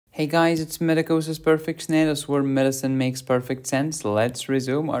Hey guys, it's Medicosis Perfect Natus, where medicine makes perfect sense. Let's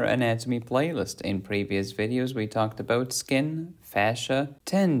resume our anatomy playlist. In previous videos, we talked about skin, fascia,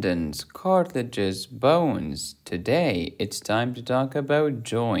 tendons, cartilages, bones. Today, it's time to talk about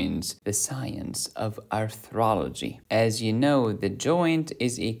joints, the science of arthrology. As you know, the joint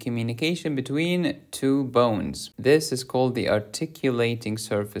is a communication between two bones. This is called the articulating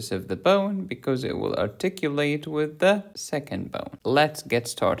surface of the bone because it will articulate with the second bone. Let's get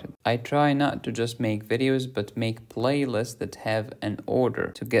started. I try not to just make videos, but make playlists that have an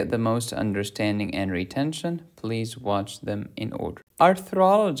order. To get the most understanding and retention, please watch them in order.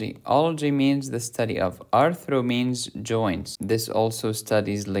 Arthrology. Ology means the study of. Arthro means joints. This also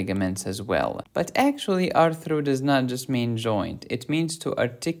studies ligaments as well. But actually, arthro does not just mean joint. It means to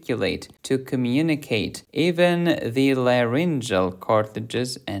articulate, to communicate. Even the laryngeal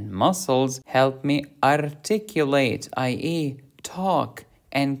cartilages and muscles help me articulate, i.e., talk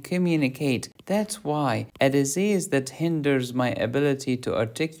and communicate. That's why a disease that hinders my ability to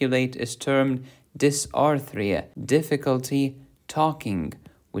articulate is termed dysarthria, difficulty talking,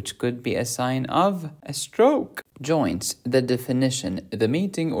 which could be a sign of a stroke. Joints, the definition, the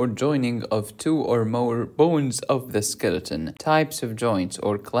meeting or joining of two or more bones of the skeleton. Types of joints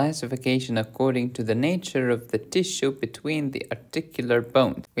or classification according to the nature of the tissue between the articular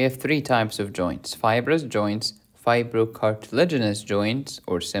bones. We have three types of joints: fibrous joints, fibro-cartilagenous joints,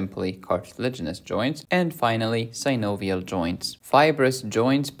 or simply cartilaginous joints, and finally synovial joints. Fibrous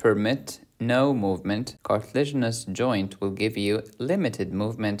joints permit no movement, cartilaginous joint will give you limited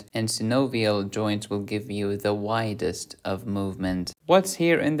movement, and synovial joints will give you the widest of movement. What's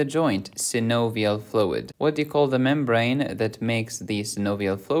here in the joint? Synovial fluid. What do you call the membrane that makes the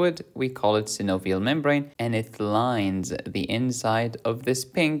synovial fluid? We call it synovial membrane, and it lines the inside of this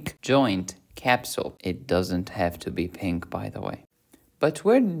pink joint capsule. It doesn't have to be pink, by the way. But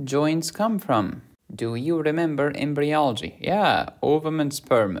where do joints come from? Do you remember embryology? Yeah, ovum and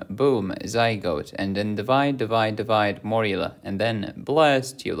sperm, boom, zygote, and then divide, morula, and then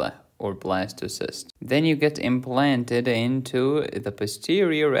blastula or blastocyst. Then you get implanted into the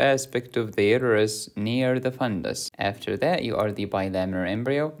posterior aspect of the uterus near the fundus. After that, you are the bilaminar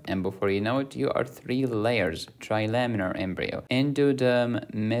embryo, and before you know it, you are three layers: trilaminar embryo, endoderm,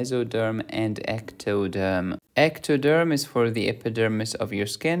 mesoderm, and ectoderm. Ectoderm is for the epidermis of your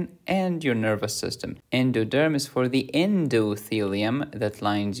skin and your nervous system. Endoderm is for the endothelium that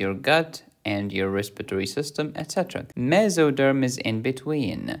lines your gut and your respiratory system, etc. Mesoderm is in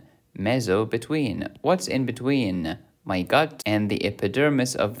between. Meso, between. What's in between my gut and the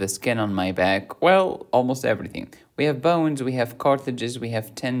epidermis of the skin on my back? Well, almost everything. We have bones, we have cartilages, we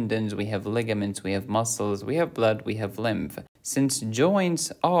have tendons, we have ligaments, we have muscles, we have blood, we have lymph. Since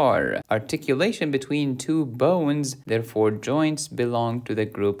joints are articulation between two bones, therefore joints belong to the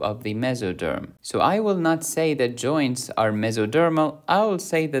group of the mesoderm. So I will not say that joints are mesodermal, I will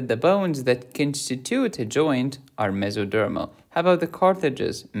say that the bones that constitute a joint are mesodermal. How about the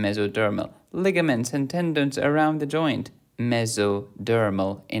cartilages? Mesodermal. Ligaments and tendons around the joint?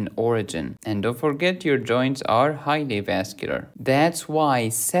 Mesodermal in origin. And don't forget, your joints are highly vascular. That's why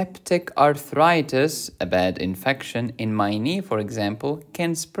septic arthritis, a bad infection in my knee, for example,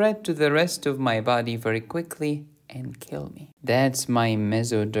 can spread to the rest of my body very quickly and kill me. That's my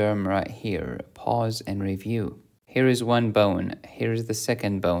mesoderm right here. Pause and review. Here is one bone, here is the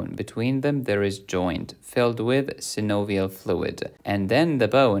second bone. Between them there is joint filled with synovial fluid. And then the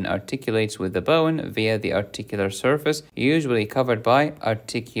bone articulates with the bone via the articular surface, usually covered by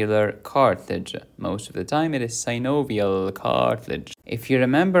articular cartilage. Most of the time it is synovial cartilage. If you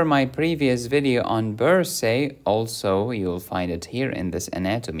remember my previous video on bursae, also you'll find it here in this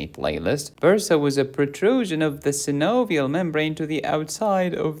anatomy playlist. Bursae was a protrusion of the synovial membrane to the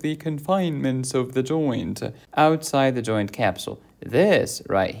outside of the confinements of the joint. Outside the joint capsule. This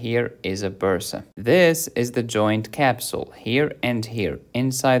right here is a bursa. This is the joint capsule, here and here.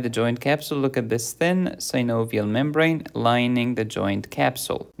 Inside the joint capsule, look at this thin synovial membrane lining the joint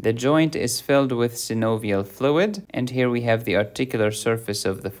capsule. The joint is filled with synovial fluid, and here we have the articular surface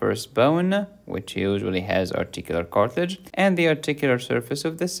of the first bone, which usually has articular cartilage, and the articular surface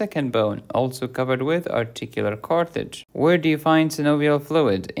of the second bone, also covered with articular cartilage. Where do you find synovial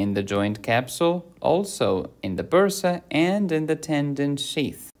fluid? In the joint capsule, also in the bursa, and in the tendon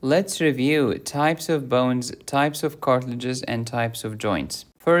sheath. Let's review types of bones, types of cartilages, and types of joints.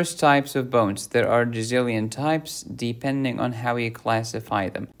 First, types of bones. There are gazillion types depending on how you classify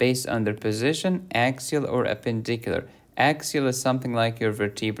them, based on their position, axial or appendicular. Axial is something like your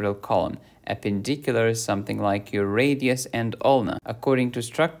vertebral column. Appendicular is something like your radius and ulna. According to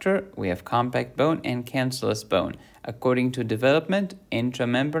structure, we have compact bone and cancellous bone. According to development,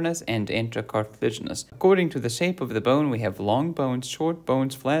 intramembranous and intracartilaginous. According to the shape of the bone, we have long bones, short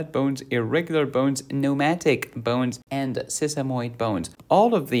bones, flat bones, irregular bones, pneumatic bones, and sesamoid bones.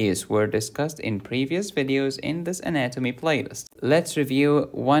 All of these were discussed in previous videos in this anatomy playlist. Let's review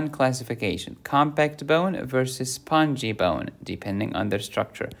one classification: compact bone versus spongy bone, depending on their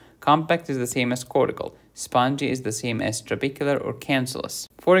structure. Compact is the same as cortical. Spongy is the same as trabecular or cancellous.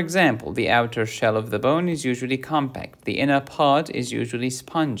 For example, the outer shell of the bone is usually compact. The inner pod is usually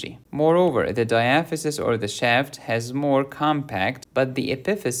spongy. Moreover, the diaphysis or the shaft has more compact, but the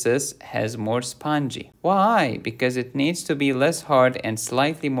epiphysis has more spongy. Why? Because it needs to be less hard and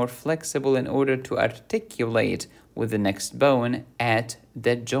slightly more flexible in order to articulate with the next bone at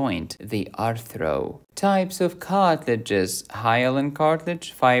the joint, the arthro. Types of cartilages: hyaline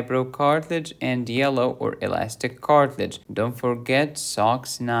cartilage, fibro-cartilage, and yellow or elastic cartilage. Don't forget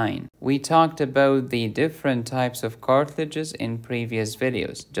SOX 9. We talked about the different types of cartilages in previous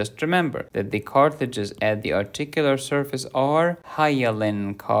videos. Just remember that the cartilages at the articular surface are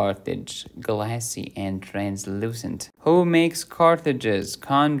hyaline cartilage, glassy and translucent. Who makes cartilages?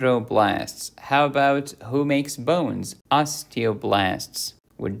 Chondroblasts. How about who makes bones? Osteoblasts.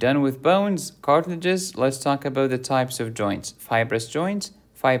 We're done with bones, cartilages. Let's talk about the types of joints: fibrous joints,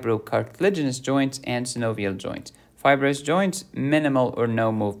 fibro-cartilagenous joints, and synovial joints. Fibrous joints, minimal or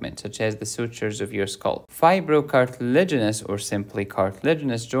no movement, such as the sutures of your skull. Fibro-cartilagenous or simply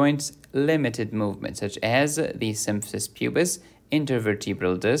cartilaginous joints, limited movement, such as the symphysis pubis,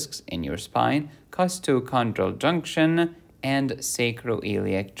 intervertebral discs in your spine, costochondral junction, and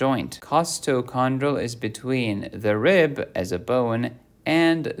sacroiliac joint. Costochondral is between the rib as a bone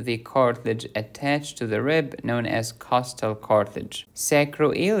and the cartilage attached to the rib, known as costal cartilage.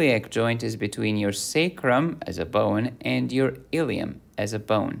 Sacroiliac joint is between your sacrum as a bone and your ilium as a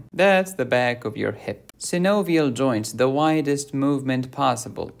bone. That's the back of your hip. Synovial joints, the widest movement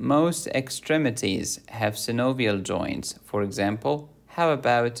possible. Most extremities have synovial joints. For example, how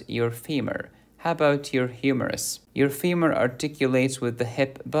about your femur? How about your humerus? Your femur articulates with the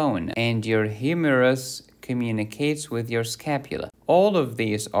hip bone, and your humerus communicates with your scapula. All of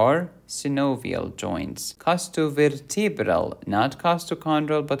these are synovial joints. Costovertebral, not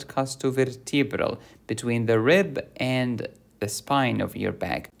costochondral, but costovertebral, between the rib and the spine of your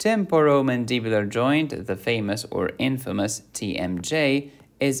back. Temporomandibular joint, the famous or infamous TMJ,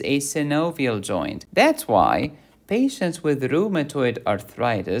 is a synovial joint. That's why patients with rheumatoid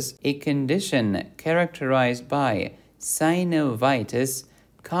arthritis, a condition characterized by synovitis,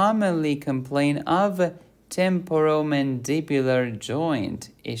 commonly complain of temporomandibular joint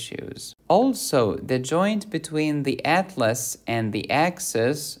issues. Also, the joint between the atlas and the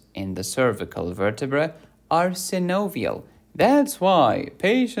axis in the cervical vertebra are synovial. That's why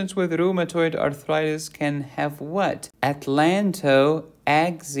patients with rheumatoid arthritis can have what? Atlantoaxial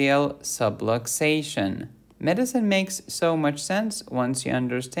subluxation. Medicine makes so much sense once you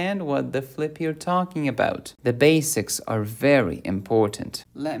understand what the flip you're talking about. The basics are very important.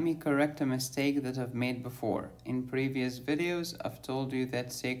 Let me correct a mistake that I've made before. In previous videos, I've told you that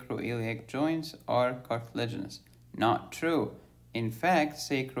sacroiliac joints are cartilaginous. Not true. In fact,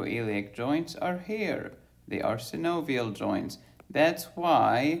 sacroiliac joints are here. They are synovial joints. That's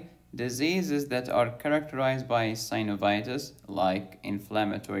why diseases that are characterized by synovitis, like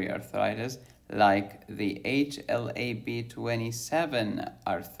inflammatory arthritis, like the HLA-B27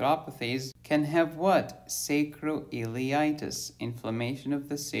 arthropathies, can have what? Sacroiliitis, inflammation of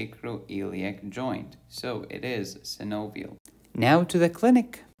the sacroiliac joint. So it is synovial. Now to the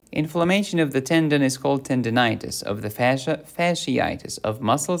clinic. Inflammation of the tendon is called tendinitis, of the fascia, fasciitis, of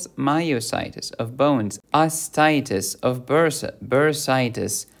muscles, myositis, of bones, osteitis, of bursa,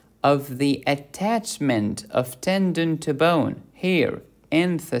 bursitis, of the attachment of tendon to bone, here,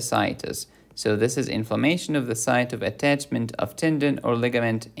 enthesitis. So this is inflammation of the site of attachment of tendon or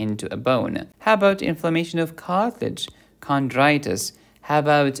ligament into a bone. How about inflammation of cartilage? Chondritis. How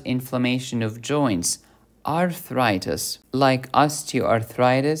about inflammation of joints? Arthritis, like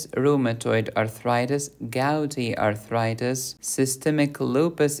osteoarthritis, rheumatoid arthritis, gouty arthritis, systemic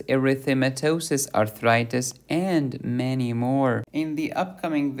lupus erythematosus arthritis, and many more. In the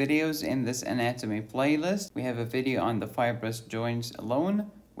upcoming videos in this anatomy playlist, we have a video on the fibrous joints alone,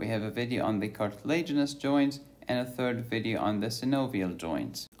 we have a video on the cartilaginous joints, and a third video on the synovial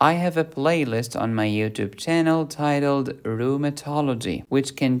joints. I have a playlist on my YouTube channel titled Rheumatology,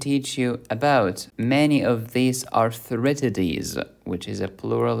 which can teach you about many of these arthritides, which is a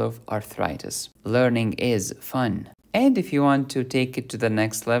plural of arthritis. Learning is fun. And if you want to take it to the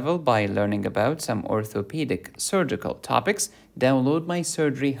next level by learning about some orthopedic surgical topics, download my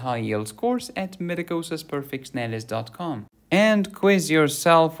Surgery High Yields course at medicosisperfectionalis.com. And quiz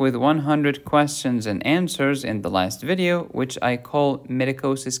yourself with 100 questions and answers in the last video, which I call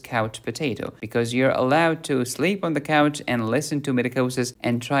Medicosis Couch Potato, because you're allowed to sleep on the couch and listen to Medicosis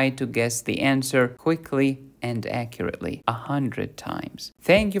and try to guess the answer quickly and accurately 100 times.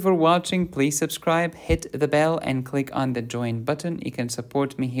 Thank you for watching. Please subscribe, hit the bell, and click on the join button. You can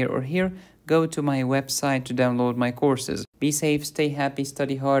support me here or here. Go to my website to download my courses. Be safe, stay happy,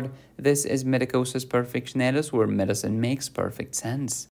 study hard. This is Medicosis Perfectionalis, where medicine makes perfect sense.